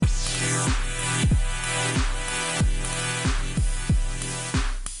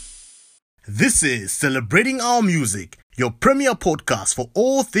This is Celebrating Our Music, your premier podcast for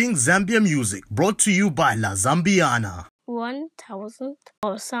all things Zambia music, brought to you by La Zambiana. 1,000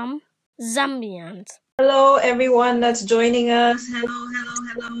 awesome Zambians. Hello, everyone that's joining us.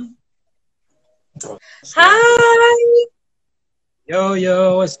 Hello. Hi.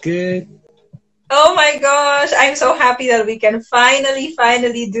 Yo, what's good? Oh my gosh, I'm so happy that we can finally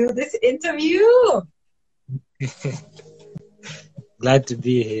do this interview. Glad to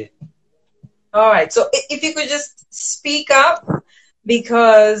be here. All right, so if you could just speak up,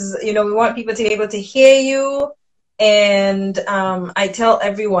 because we want people to be able to hear you. And I tell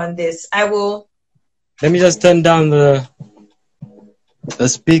everyone this. I will. Let me just turn down the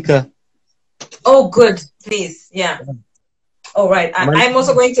speaker. Oh, good, please. Yeah. All right. I'm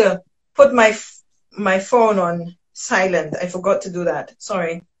also going to put my phone on silent. I forgot to do that.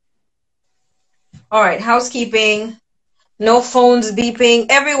 Sorry. All right. Housekeeping. No phones beeping.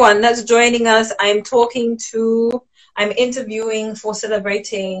 Everyone that's joining us, I'm interviewing for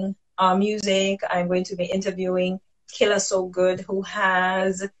Celebrating Our Music. I'm going to be interviewing Killa So Good, who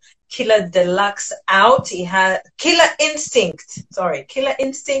has Killa Deluxe out. He has Killa Instinct. Sorry, Killa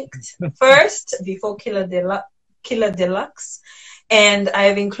Instinct first before Killa Deluxe. And I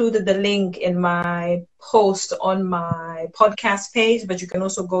have included the link in my post on my podcast page, but you can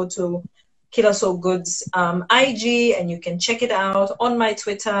also go to Killa So Good's IG, and you can check it out on my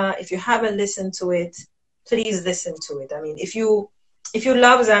Twitter. If you haven't listened to it, please listen to it. I mean, if you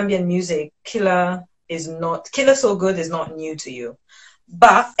love Zambian music, Killa So Good is not new to you.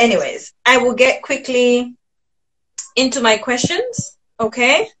 But anyways, I will get quickly into my questions.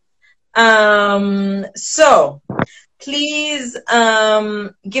 Okay. So please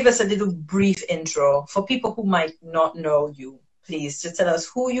give us a little brief intro for people who might not know you. Please just tell us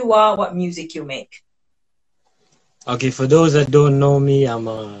who you are, what music you make. Okay, for those that don't know me, I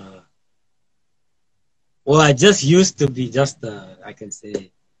just used to be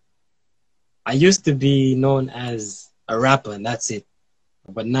I used to be known as a rapper, and that's it.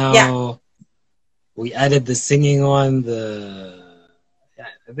 But now we added the singing on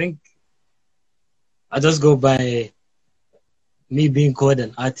I think I just go by me being called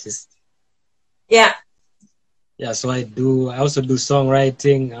an artist. Yeah. Yeah, so I also do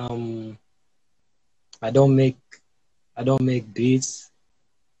songwriting. I don't make beats.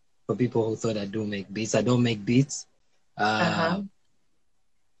 For people who thought I do make beats, I don't make beats. And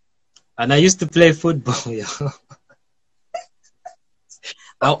I used to play football.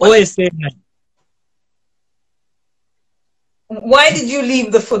 I always say that. Why did you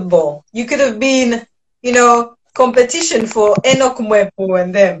leave the football? You could have been, competition for Enoch Mwepo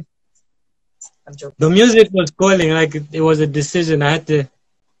and them. I'm joking. The music was calling. Like, it was a decision. I had to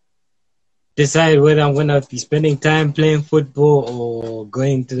decide whether I'm gonna be spending time playing football or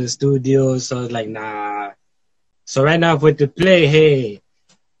going to the studio. So I was like, nah. So right now, for to play, hey,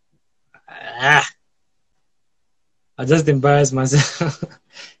 I just embarrassed myself.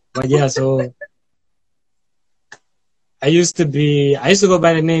 But yeah, so I used to go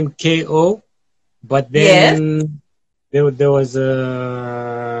by the name KO, but then there was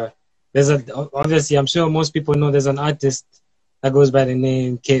obviously, I'm sure most people know there's an artist that goes by the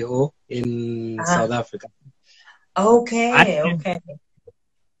name KO in South Africa. Okay.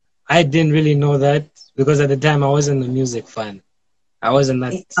 I didn't really know that because at the time I wasn't a music fan. I wasn't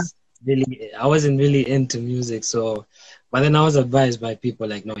really into music. So, but then I was advised by people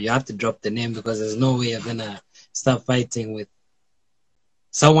like, no, you have to drop the name because there's no way you're gonna start fighting with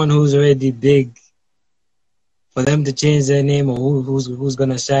someone who's already big for them to change their name, or who's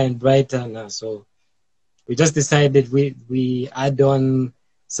gonna shine brighter now. So we just decided we add on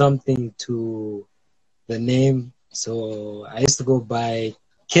something to the name. So I used to go by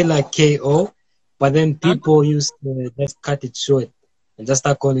Killa KO, but then people used to just cut it short and just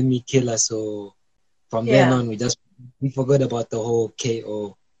start calling me Killa. So from then on, we forgot about the whole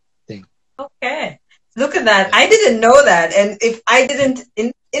KO thing. Okay. Look at that. I didn't know that. And if I didn't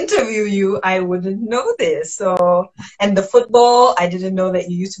interview you, I wouldn't know this. So, and the football, I didn't know that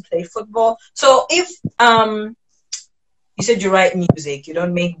you used to play football. So if you said you write music, you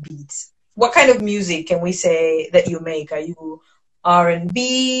don't make beats. What kind of music can we say that you make? Are you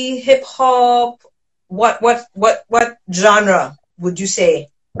R&B, hip hop? What genre would you say?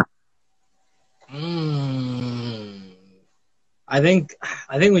 I think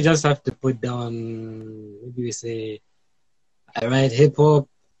we just have to put down, maybe we say I write hip hop,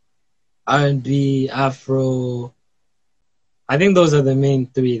 R&B, Afro. I think those are the main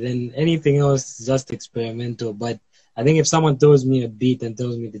three. Then anything else is just experimental. But I think if someone throws me a beat and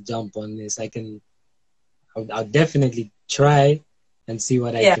tells me to jump on this, I'll definitely try and see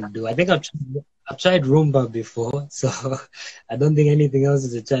what I Yeah. can do. I think I've tried Roomba before, so I don't think anything else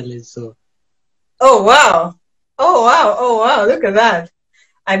is a challenge. So Oh wow. Oh wow. Oh wow. Look at that.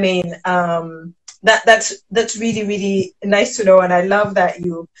 I mean, that's really, really nice to know, and I love that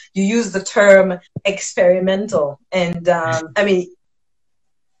you use the term experimental. And I mean,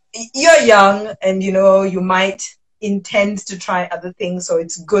 you're young, and you might intend to try other things, so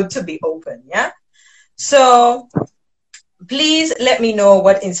it's good to be open. Yeah. So please let me know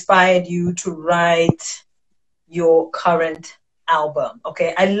what inspired you to write your current album.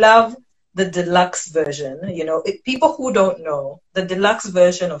 Okay, I love the deluxe version. People who don't know, the deluxe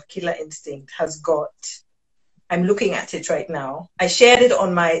version of Killer Instinct has got, I'm looking at it right now. I shared it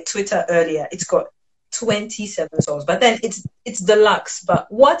on my Twitter earlier. It's got 27 songs, but then it's deluxe. But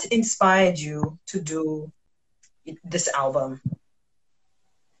what inspired you to do this album?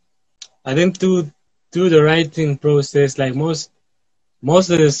 I think through the writing process, like most of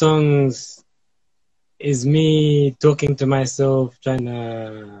the songs is me talking to myself, trying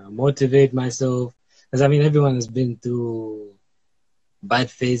to motivate myself. Because I mean, everyone has been through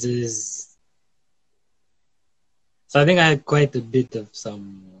bad phases. So I think I had quite a bit of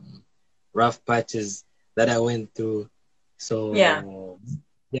some rough patches that I went through. So Yeah.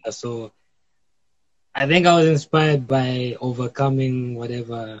 So I think I was inspired by overcoming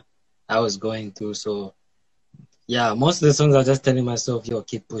whatever I was going through. So yeah, most of the songs I was just telling myself, yo,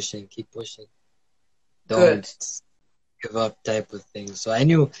 keep pushing, don't Good. give up type of thing. So I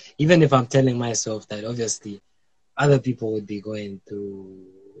knew even if I'm telling myself that, obviously other people would be going through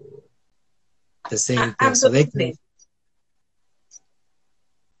the same thing. So they can. Absolutely.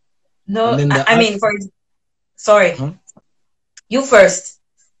 No, And then I mean, sorry, Huh? you first.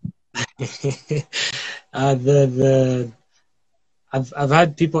 the I've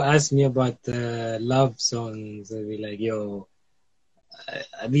had people ask me about love songs. They'll be like, yo,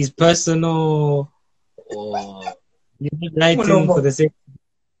 are these personal, or you're writing for the sake?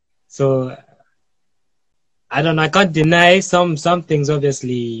 So I don't know. I can't deny some things.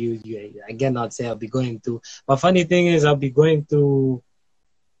 Obviously, you I cannot say I'll be going through. But funny thing is, I'll be going through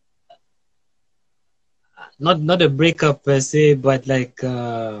not a breakup per se, but like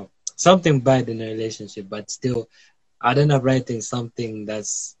something bad in a relationship. But still, I'd end up writing something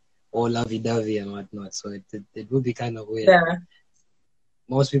that's all lovey-dovey and whatnot. So it would be kind of weird. Yeah.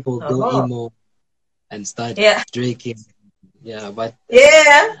 Most people go Oh. emo and start Yeah. drinking. Yeah, but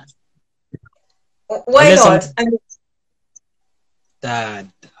Yeah. Why not? I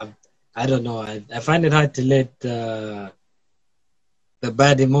don't know. I find it hard to let the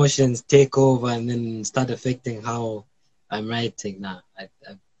bad emotions take over and then start affecting how I'm writing now. I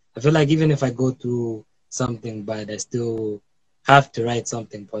feel like even if I go through something bad, I still have to write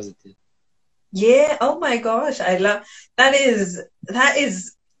something positive. Yeah. Oh my gosh. I love that is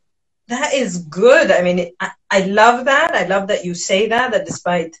good. I mean, I love that. I love that you say that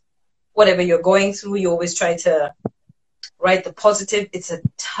despite whatever you're going through, you always try to write the positive. It's a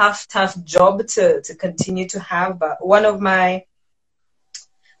tough job to continue to have. But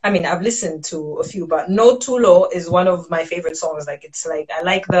I've listened to a few, but No Tulo is one of my favorite songs. I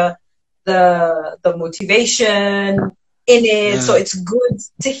like the motivation in it. Yeah. So it's good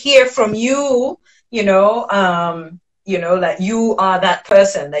to hear from you, like you are that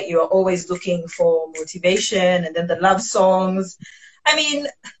person that you're always looking for motivation. And then the love songs. I mean,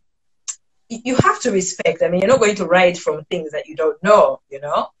 you have to respect. I mean, you're not going to write from things that you don't know,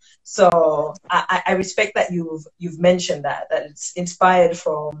 So I respect that you've mentioned that it's inspired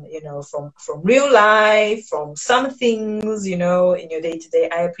from from real life, from some things in your day to day.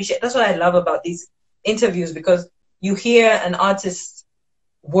 I appreciate. That's what I love about these interviews, because you hear an artist's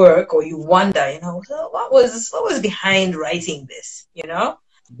work or you wonder, so what was behind writing this,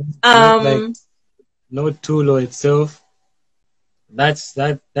 Like No Tulo itself. That's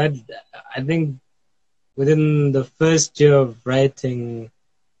that I think within the first year of writing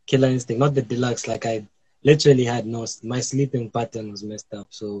Killer Instinct, not the deluxe, like I literally had my sleeping pattern was messed up.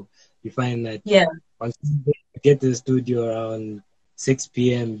 So you find that once you get to the studio around 6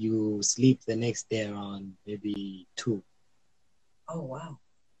 p.m., you sleep the next day around maybe 2. Oh wow.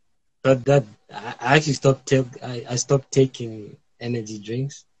 But that I actually I stopped taking energy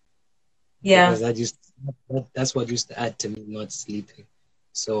drinks. Yeah. Because that's what used to add to me not sleeping.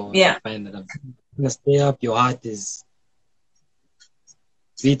 So yeah. I find that I'm gonna stay up, your heart is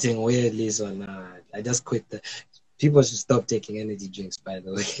beating weirdly, so I just quit. People should stop taking energy drinks, by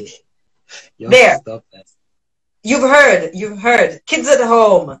the way. You have to stop that. You've heard. Kids at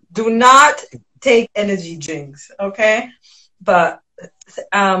home, do not take energy drinks, okay? But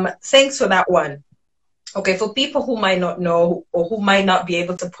thanks for that one. Okay, for people who might not know or who might not be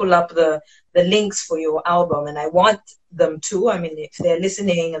able to pull up the links for your album, and I want them to, I mean, if they're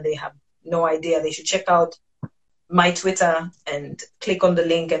listening and they have no idea, they should check out my Twitter and click on the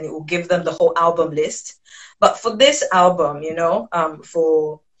link and it will give them the whole album list. But for this album,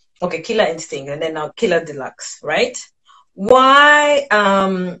 for Killer Instinct and then now Killer Deluxe, right? Why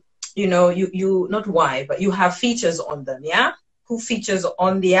you not why, but you have features on them, yeah? Who features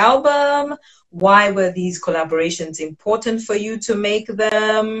on the album? Why were these collaborations important for you to make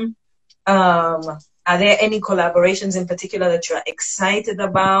them? Are there any collaborations in particular that you're excited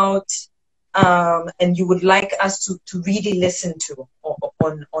about? And you would like us to really listen to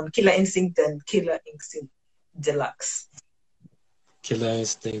on Killer Instinct and Killer Instinct Deluxe? Killer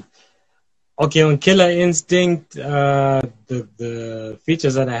Instinct. Okay, on Killer Instinct, the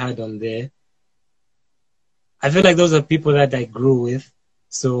features that I had on there, I feel like those are people that I grew with.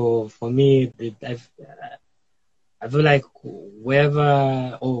 So for me, I feel like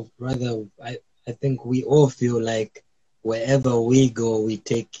wherever, or rather, I think we all feel like wherever we go, we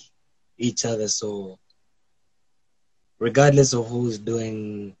take each other. So regardless of who's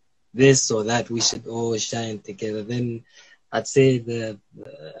doing this or that, we should all shine together. Then I'd say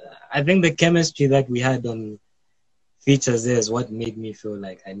I think the chemistry that we had on features there is what made me feel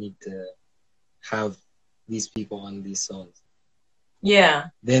like I need to have these people on these songs. Yeah.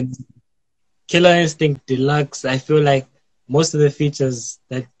 Then Killer Instinct Deluxe, I feel like most of the features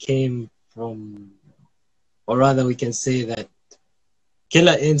that came from, or rather we can say that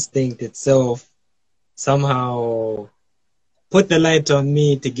Killer Instinct itself somehow put the light on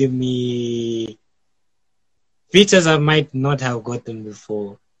me to give me features I might not have gotten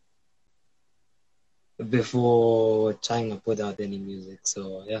before trying to put out any music.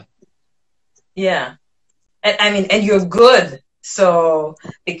 So yeah. Yeah. And I mean, and you're good. So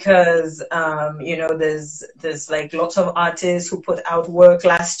because there's like lots of artists who put out work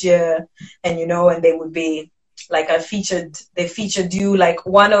last year, and and they would be like they featured you, like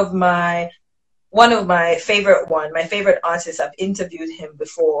one of my favorite artists. I've interviewed him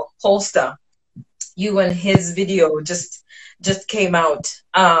before, Holster. You and his video just came out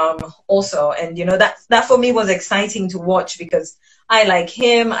also, and that for me was exciting to watch because I like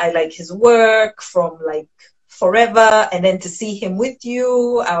him, I like his work from like forever, and then to see him with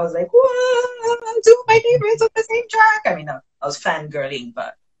you, I was like, what? Two of my favorites on the same track. I mean, I was fangirling,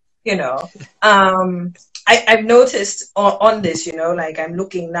 but I've noticed on this, like I'm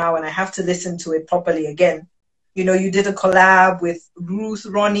looking now and I have to listen to it properly again. You did a collab with Ruth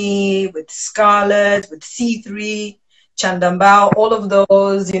Ronnie, with Scarlett, with C3, Chandambao, all of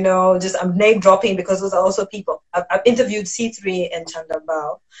those, just I'm name dropping because those are also people. I've interviewed C3 and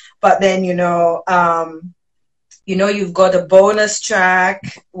Chandambao, but then, you've got a bonus track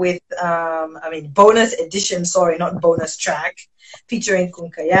with, bonus edition, sorry, not bonus track, featuring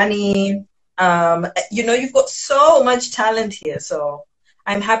Kunkayani. You've got so much talent here. So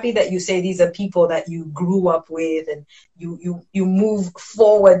I'm happy that you say these are people that you grew up with and you move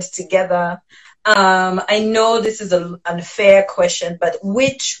forward together. I know this is an unfair question, but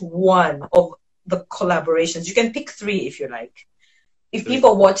which one of the collaborations, you can pick 3 if you like. If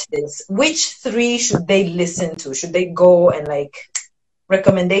people watch this, which 3 should they listen to? Should they go and like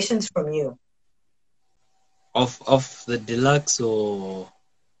recommendations from you? Of the deluxe or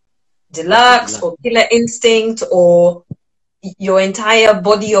Killer Instinct or your entire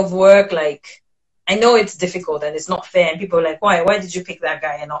body of work? Like, I know it's difficult and it's not fair, and people are like, why did you pick that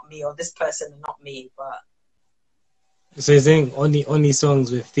guy and not me, or this person and not me? But so you're saying only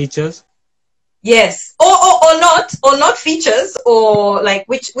songs with features? Yes, or not features, or like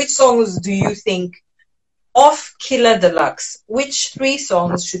which songs do you think of Killer Deluxe? Which 3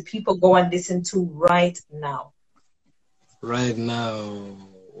 songs should people go and listen to right now? Right now,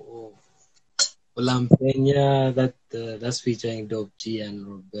 Lampeña, that's featuring Dope G and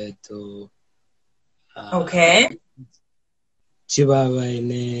Roberto. Okay.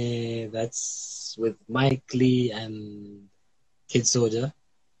 Chibabaine, that's with Mike Lee and Kid Soldier.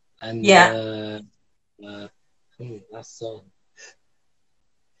 And yeah. That song.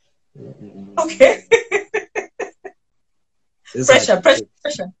 Okay.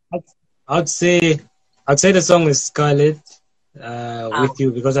 Pressure. I'd say the song is Scarlet with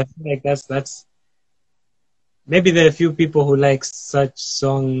you, because I feel like that's maybe there are a few people who like such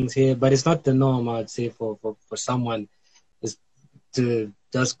songs here, but it's not the norm. I'd say for someone is to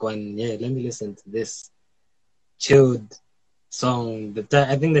just go and let me listen to this chilled song.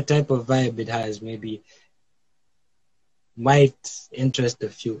 I think the type of vibe it has maybe might interest a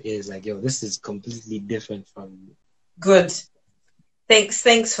few ears. Like, this is completely different from. Good.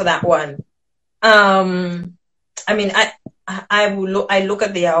 Thanks for that one. I mean, I look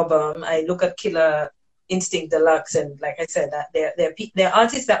at the album, I look at Killer Instinct Deluxe, and like I said, that they're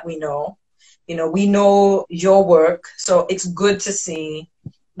artists that we know. You know, we know your work, so it's good to see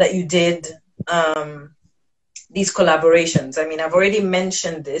that you did these collaborations. I mean, I've already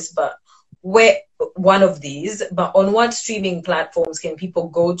mentioned this, but where one of these, but on what streaming platforms can people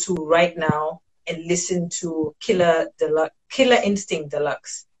go to right now and listen to Killer Instinct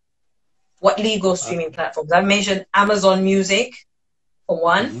Deluxe? What legal streaming platforms? I mentioned Amazon Music for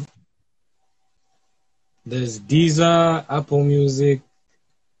one. Mhm. There's Deezer, Apple Music.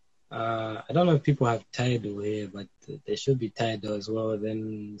 I don't know if people have Tidal here, but there should be Tidal as well.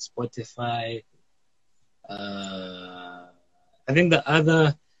 Then Spotify. I think the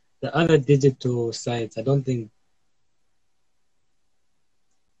other digital sites. I don't think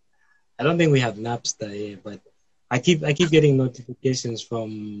we have Napster here, but I keep getting notifications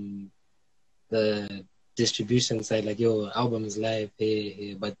from the distribution side, like your album is live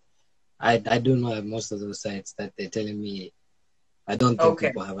here. But I do know that most of those sites that they're telling me, I don't think Okay.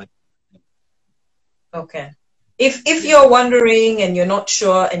 people have it. Okay. If you're wondering and you're not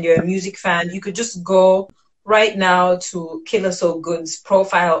sure and you're a music fan, you could just go right now to Killer So Good's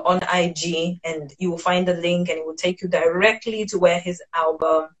profile on IG and you will find the link and it will take you directly to where his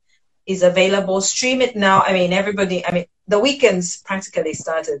album is available. Stream it now. I mean, the weekend's practically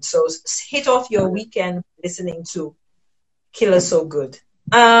started. So hit off your weekend listening to Killer So Good.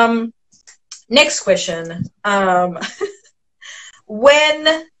 Next question.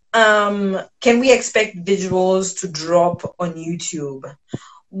 When can we expect visuals to drop on YouTube?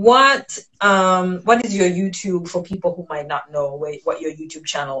 What is your YouTube for people who might not know what your YouTube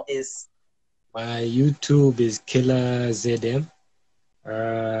channel is? My YouTube is Killer ZM.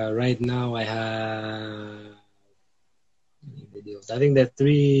 Right now I have videos. I think there are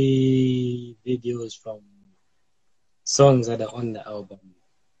 3 videos from songs that are on the album.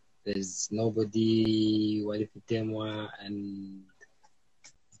 There's Nobody, Walifitemwa, and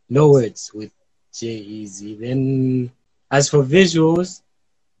No Words with J-Eazy. Then as for visuals,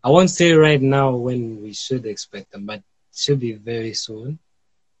 I won't say right now when we should expect them, but it should be very soon.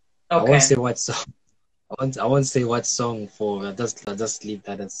 Okay. I won't say what song. I won't say what song for. I'll just leave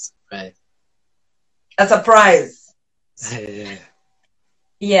that as a surprise. A surprise. Yeah.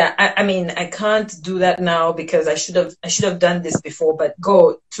 Yeah, I mean, I can't do that now because I should have done this before. But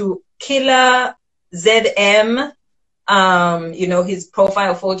go to Killer ZM. His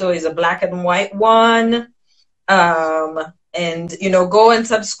profile photo is a black and white one. And go and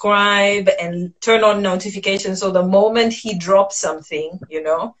subscribe and turn on notifications so the moment he drops something,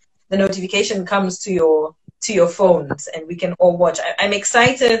 the notification comes to your phones and we can all watch. I'm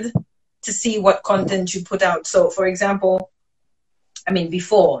excited to see what content you put out. So, for example, I mean,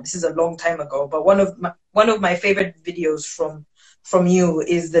 before, this is a long time ago, but one of my favorite videos from you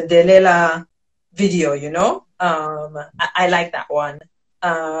is the Bulela video. I like that one.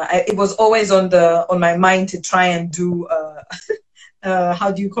 It was always on my mind to try and do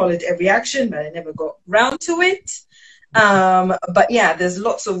how do you call it, a reaction, but I never got round to it. But yeah, there's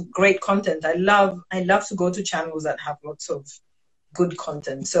lots of great content. I love to go to channels that have lots of good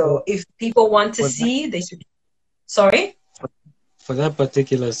content. So if people want to see, they should. Sorry. For that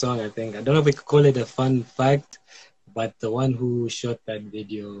particular song, I don't know if we could call it a fun fact, but the one who shot that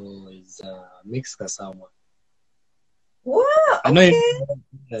video is Mix Kasama. Wow. I know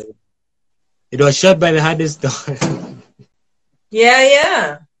it was shot by the hardest dog.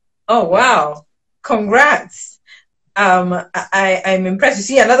 Yeah. Oh wow. Congrats. I'm impressed. You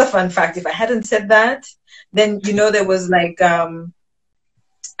see, another fun fact, if I hadn't said that, then there was like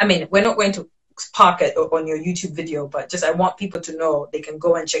I mean, we're not going to park it on your YouTube video, but just I want people to know they can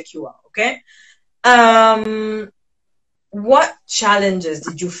go and check you out, okay? What challenges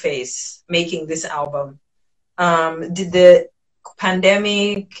did you face making this album? Did the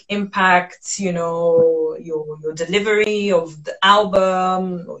pandemic impact, your delivery of the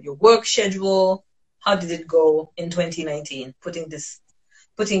album or your work schedule? How did it go in 2019, putting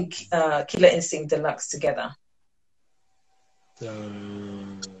Killer Instinct Deluxe together?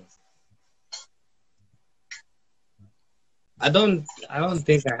 I don't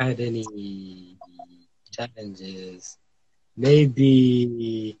think I had any challenges.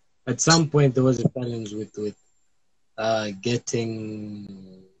 Maybe at some point there was a challenge with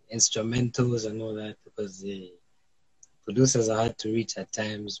getting instrumentals and all that because the producers are hard to reach at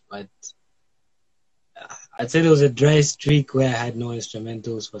times. But I'd say there was a dry streak where I had no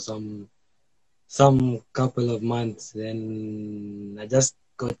instrumentals for some couple of months. Then I just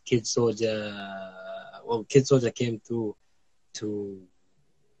got Kid Soldier. Well, Kid Soldier came through to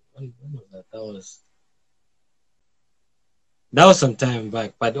when was that? That was some time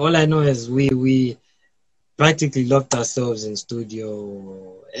back. But all I know is we practically locked ourselves in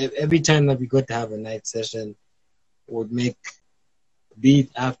studio. Every time that we got to have a night session, we would make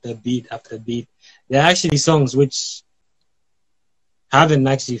beat after beat after beat. There are actually songs which haven't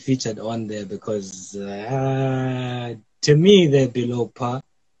actually featured on there because to me they're below par,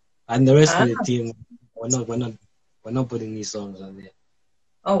 and the rest of the team we're not putting these songs on there.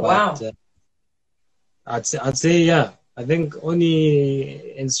 Oh, But wow. I'd say yeah. I think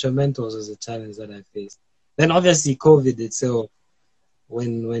only instrumentals was a challenge that I faced. Then obviously COVID itself,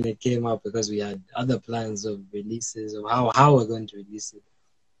 when it came up, because we had other plans of releases of how we're going to release it,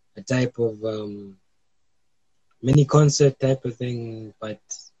 a type of mini concert type of thing, but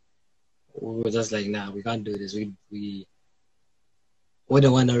we were just like, nah, we can't do this. We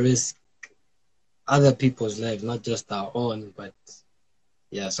wouldn't want to risk other people's lives, not just our own. But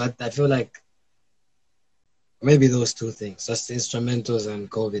yeah, so I feel like maybe those two things, just instrumentals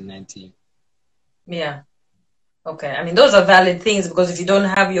and COVID-19. Yeah. Okay. I mean, those are valid things because if you don't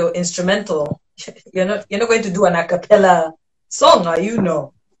have your instrumental, you're not going to do an a cappella song, or you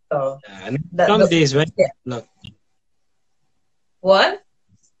know. So And some days, right? yeah. Block. What?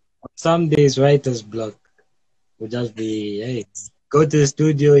 Some days, writer's block will just be, hey, go to the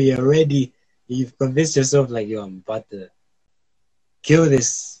studio, you're ready. You've convinced yourself like, yo, I'm about to kill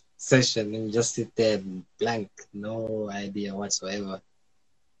this session, and you just sit there and blank, no idea whatsoever.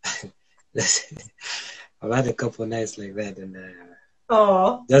 I've had a couple nights like that, and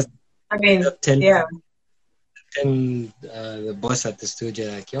just I mean, telling yeah. The boss at the studio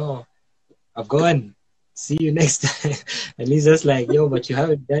like, yo, I've gone. See you next time. And he's just like, yo, but you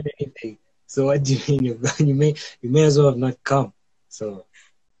haven't done anything. So what do you mean you've gone? You may as well have not come. So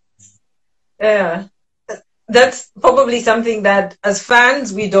Yeah. That's probably something that as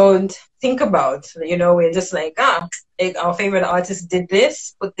fans we don't think about. You know, we're just like, our favorite artist did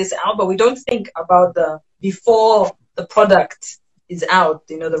this, put this out, but we don't think about the before the product is out.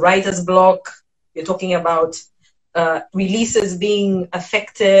 You know, the writer's block. You're talking about releases being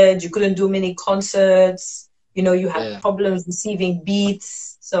affected. You couldn't do many concerts. You know, you had problems receiving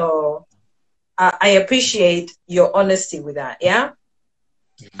beats. So I appreciate your honesty with that. Yeah.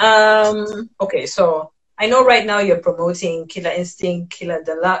 Okay, so I know right now you're promoting Killa Instinct, Killa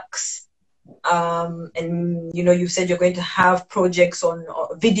Deluxe, and you know you said you're going to have projects on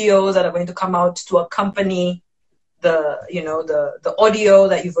videos that are going to come out to accompany the audio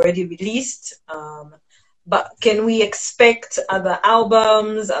that you've already released. But can we expect other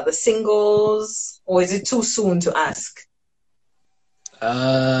albums, other singles, or is it too soon to ask?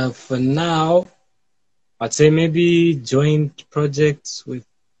 For now, I'd say maybe joint projects with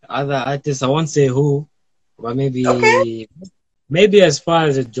other artists. I won't say who, but maybe as far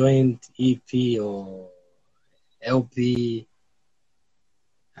as a joint EP or LP,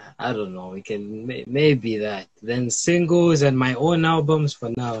 I don't know. We can maybe that. Then singles and my own albums for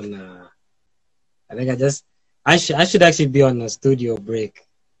now. Nah. I think I should actually be on a studio break,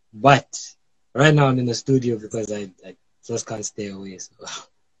 but right now I'm in the studio because I just can't stay away. So.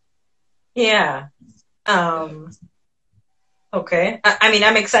 Yeah. Okay. I mean,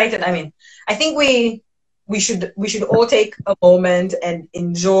 I'm excited. I mean, I think we should all take a moment and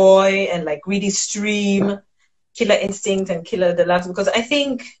enjoy and like really stream Killa Instinct and Killa Deluxe, because I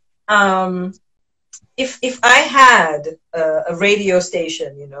think if I had a radio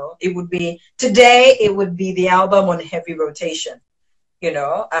station, you know, it would be the album on heavy rotation. You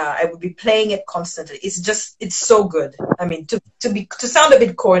know, I would be playing it constantly. It's so good. I mean, to sound a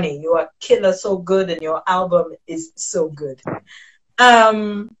bit corny, you are Killa so good, and your album is so good.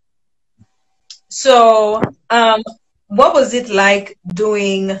 So, what was it like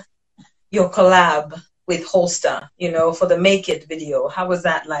doing your collab with Holster? You know, for the Make It video. How was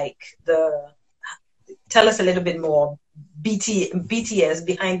that like? Tell us a little bit more. BTS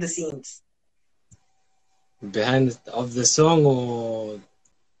behind the scenes. Behind of the song or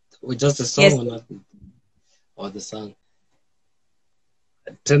just the song, yes, or not, or the song.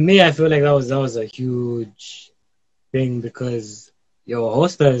 To me, I feel like that was a huge thing because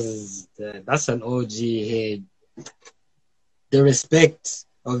Holster that's an OG here. The respect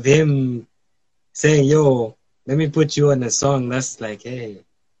of him saying, yo, let me put you on a song, that's like, hey,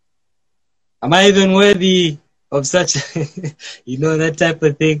 am I even worthy of such that type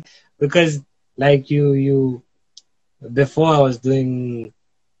of thing? Because like you before I was doing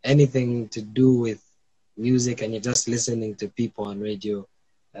anything to do with music and you're just listening to people on radio,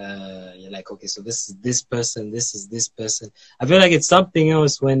 you're like, okay, so this is this person, this is this person. I feel like it's something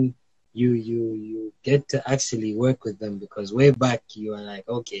else when you get to actually work with them, because way back you are like,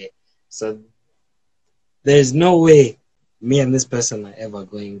 okay, so there's no way me and this person are ever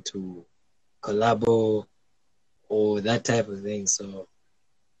going to collabo or that type of thing. So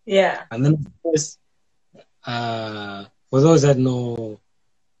Yeah. and then of course, for those that know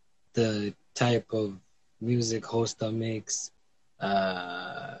the type of music Hoster makes,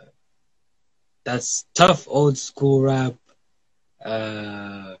 that's tough old school rap,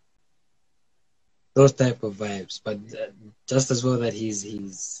 those type of vibes. But just as well that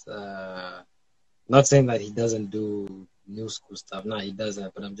he's not saying that he doesn't do new school stuff. No, he does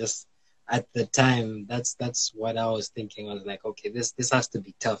that. But I'm just, at the time, that's what I was thinking. I was like, okay, this has to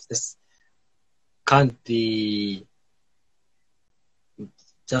be tough. This can't be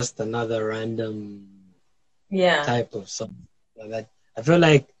just another random type of song. That I feel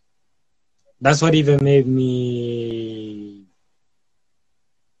like that's what even made me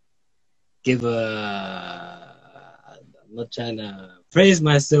give a. I'm not trying to praise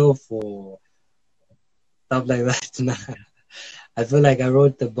myself or stuff like that. Nah. I feel like I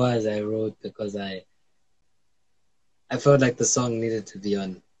wrote the bars I wrote because I felt like the song needed to be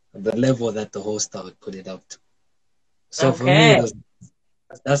on the level that the hoster would put it up to. So for me,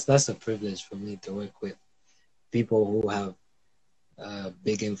 that's a privilege for me to work with people who have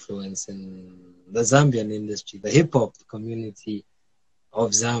big influence in the Zambian industry, the hip hop community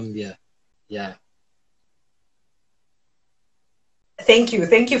of Zambia. Yeah. Thank you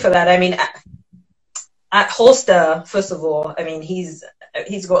for that. I mean, at Holster, first of all, I mean, he's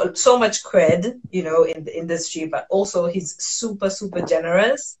got so much cred, you know, in the industry, but also he's super, super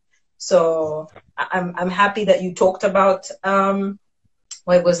generous. So I'm happy that you talked about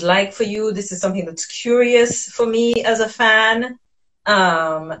what it was like for you. This is something that's curious for me as a fan.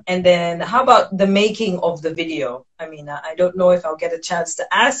 And then how about the making of the video? I mean, I don't know if I'll get a chance to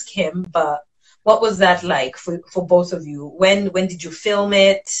ask him, but what was that like for both of you? When did you film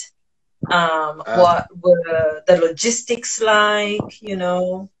it? What were the logistics like, you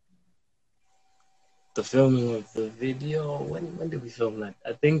know? The filming of the video, when did we film that?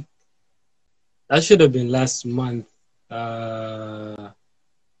 I think that should have been last month.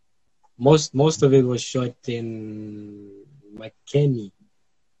 Most of it was shot in McKinney.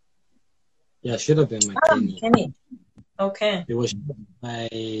 Yeah, should have been McKinney. McKinney. Okay. It was shot by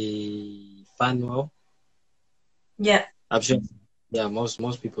Fanwell. Yeah. I'm sure. Yeah,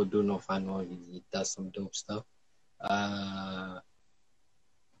 most people do know Fanwell. He does some dope stuff.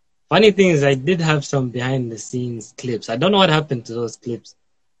 Funny thing is, I did have some behind the scenes clips. I don't know what happened to those clips.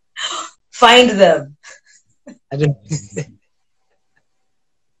 Find them. I don't.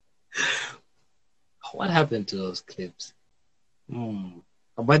 What happened to those clips?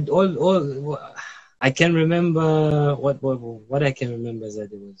 But all I can remember. What I can remember is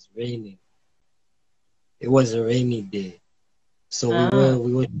that it was raining. It was a rainy day, so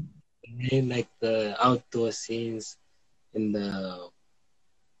we were in like the outdoor scenes in the.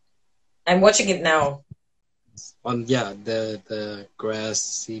 I'm watching it now. The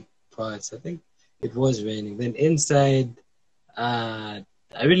grassy parts. I think it was raining. Then inside, I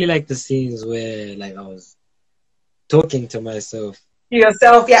really like the scenes where like I was talking to myself.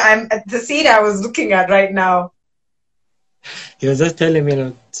 Yourself, yeah. I'm at the scene I was looking at right now. He was just telling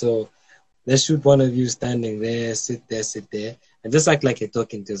me, so let's shoot one of you standing there, sit there, and just act like you're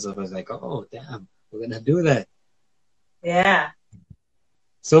talking to yourself. I was like, oh damn, we're gonna do that. Yeah.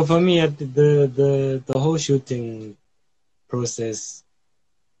 So for me, the whole shooting process,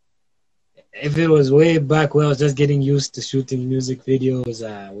 if it was way back where I was just getting used to shooting music videos,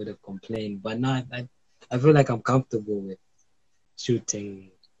 I would have complained. But now I feel like I'm comfortable with shooting,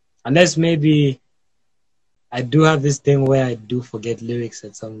 unless maybe I do have this thing where I do forget lyrics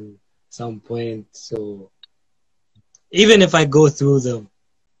at some point. So even if I go through them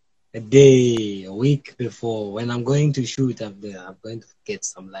a day, a week before, when I'm going to shoot, I'm going to forget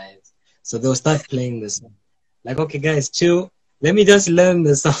some lines. So they'll start playing the song. Like, okay, guys, chill. Let me just learn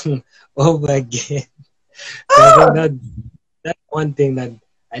the song over again. So I think that's one thing that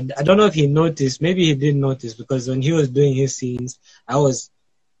I don't know if he noticed. Maybe he didn't notice, because when he was doing his scenes, I was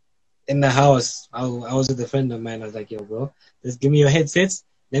in the house. I was with a friend of mine. I was like, yo, bro, just give me your headsets.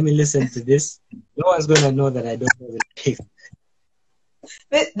 Let me listen to this. No one's going to know that I don't know the lyrics.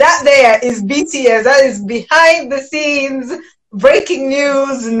 That there is BTS. That is behind the scenes, breaking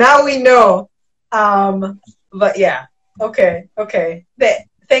news. Now we know. But yeah, okay.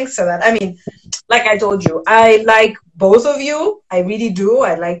 Thanks for that. I mean, like I told you, I like both of you. I really do.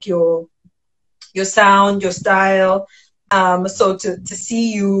 I like your sound, your style. So to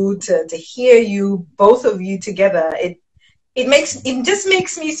see you, to hear you, both of you together, it just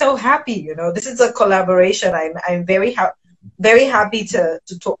makes me so happy. You know, this is a collaboration. I'm very happy to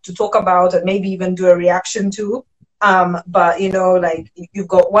talk about and maybe even do a reaction to. But you know, like you've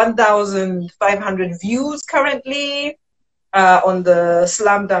got 1,500 views currently on the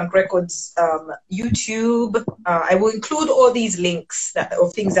Slam Dunk Records YouTube. I will include all these links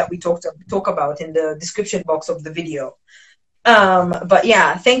of things that we talk about in the description box of the video. But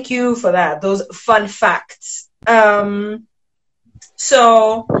yeah, thank you for that. Those fun facts.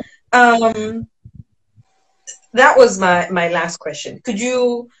 So that was my last question. Could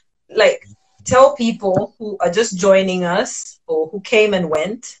you like tell people who are just joining us or who came and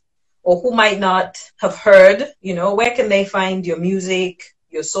went or who might not have heard, you know, where can they find your music,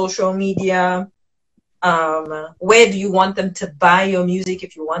 your social media? Where do you want them to buy your music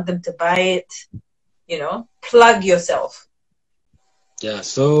if you want them to buy it? You know, plug yourself. Yeah,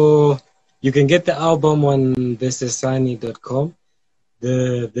 so you can get the album on thisisani.com.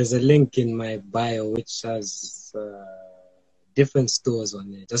 There's a link in my bio which has different stores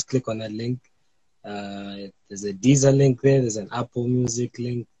on there. Just click on that link. There's a Deezer link there. There's an Apple Music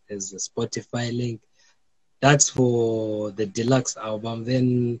link. There's a Spotify link. That's for the deluxe album.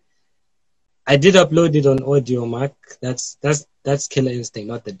 Then I did upload it on Audio Mac. That's Killa Instinct,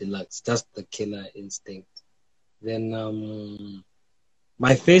 not the deluxe. Just the Killa Instinct. Then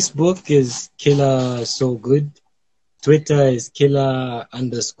my Facebook is Killa So Good. Twitter is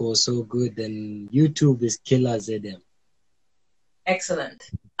Killa_so good, and YouTube is Killa ZM.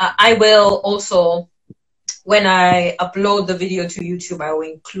 Excellent. I will also, when I upload the video to YouTube, I will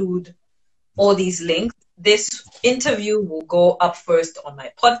include all these links. This interview will go up first on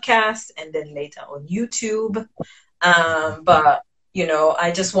my podcast and then later on YouTube. But, you know, I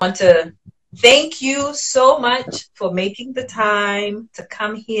just want to thank you so much for making the time to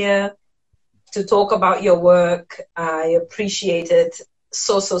come here to talk about your work. I appreciate it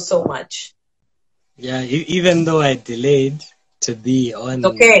so much. Yeah, even though I delayed to be on.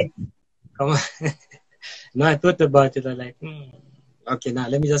 Okay. Come on. No, I thought about it. I'm like, okay, now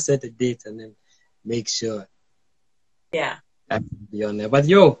let me just set a date and then make sure. Yeah. I can be on there. But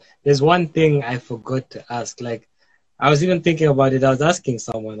yo, there's one thing I forgot to ask. Like, I was even thinking about it. I was asking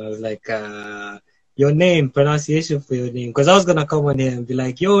someone. I was like, your name, pronunciation for your name, because I was gonna come on here and be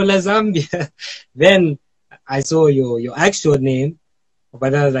like, yo, La Zambia. Then I saw your actual name,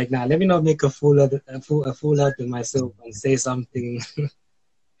 but I was like, nah, let me not make a fool out of myself and say something.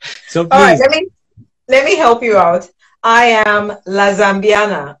 So please. All right, let me help you out. I am La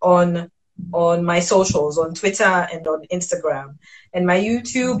Zambiana on my socials, on Twitter and on Instagram, and my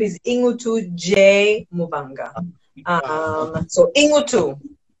YouTube is Ingutu J Mubanga. So Ingutu.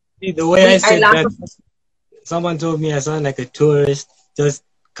 The way I said that, someone told me I sound like a tourist, just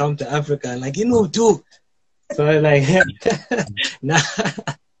come to Africa, and like, you know, too. So I'm like, nah.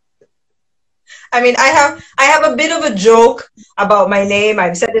 I mean, I have a bit of a joke about my name.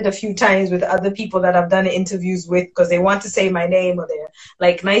 I've said it a few times with other people that I've done interviews with because they want to say my name or they're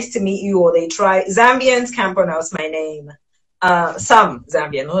like, nice to meet you, or they try. Zambians can't pronounce my name. Some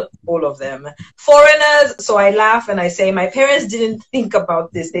Zambian, not all of them. Foreigners, so I laugh and I say, my parents didn't think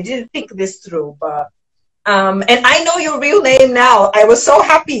about this. They didn't think this through, but, and I know your real name now. I was so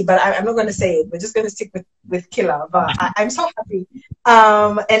happy, but I'm not going to say it. We're just going to stick with Killa, but I'm so happy.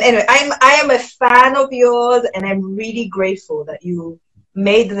 And anyway, I am a fan of yours and I'm really grateful that you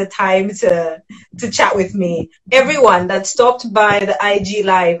made the time to chat with me. Everyone that stopped by the IG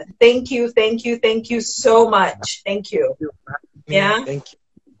live, thank you so much. Thank you. Yeah. Thank you.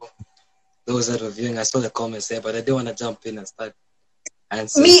 Those that are viewing, I saw the comments there, but I didn't want to jump in and start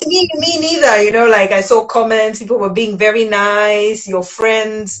answering. Me neither. You know, like I saw comments, people were being very nice. Your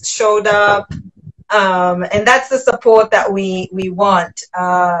friends showed up. And that's the support that we want.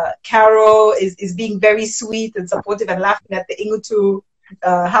 Carol is being very sweet and supportive and laughing at the Ingutu,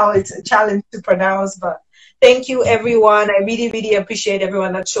 how it's a challenge to pronounce. But thank you, everyone. I really appreciate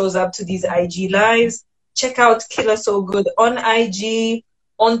everyone that shows up to these IG lives. Check out Killa So Good on IG,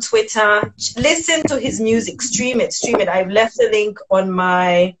 on Twitter. Listen to his music. Stream it. I've left a link on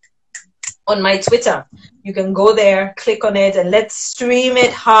my Twitter. You can go there, click on it, and let's stream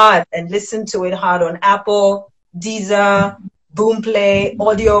it hard and listen to it hard on Apple, Deezer, Boomplay,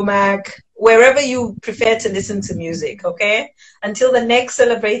 Audio Mac, wherever you prefer to listen to music, okay? Until the next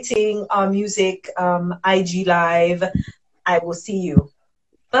Celebrating Our Music IG Live, I will see you.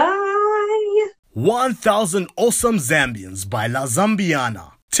 Bye! 1,000 Awesome Zambians by La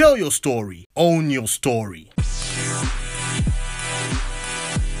Zambiana. Tell your story, own your story.